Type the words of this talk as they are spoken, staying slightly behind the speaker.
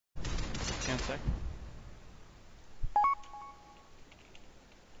me one sec.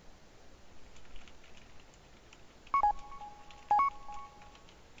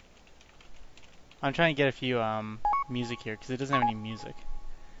 I'm trying to get a few music here because it doesn't have any music.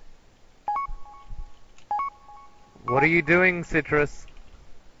 What are you doing, Citrus?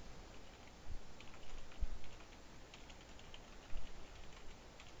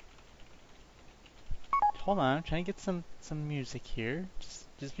 Hold on, I'm trying to get some music here.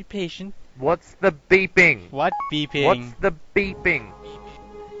 Just be patient. What's the beeping? What beeping? What's the beeping?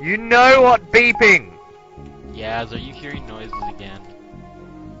 You know what beeping? Yaz, are you hearing noises again?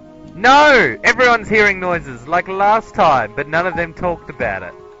 No! Everyone's hearing noises, like last time, but none of them talked about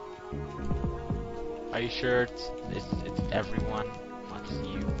it. Are you sure it's everyone, not just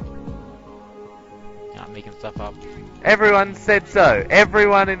you? You're not making stuff up. Everyone said so.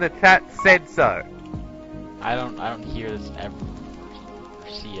 Everyone in the chat said so. I don't hear this ever or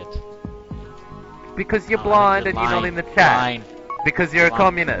see it. Because you're No, I blind think and you're not lying. in the chat. Lying. Because you're a Lying.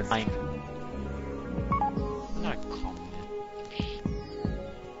 communist. Lying.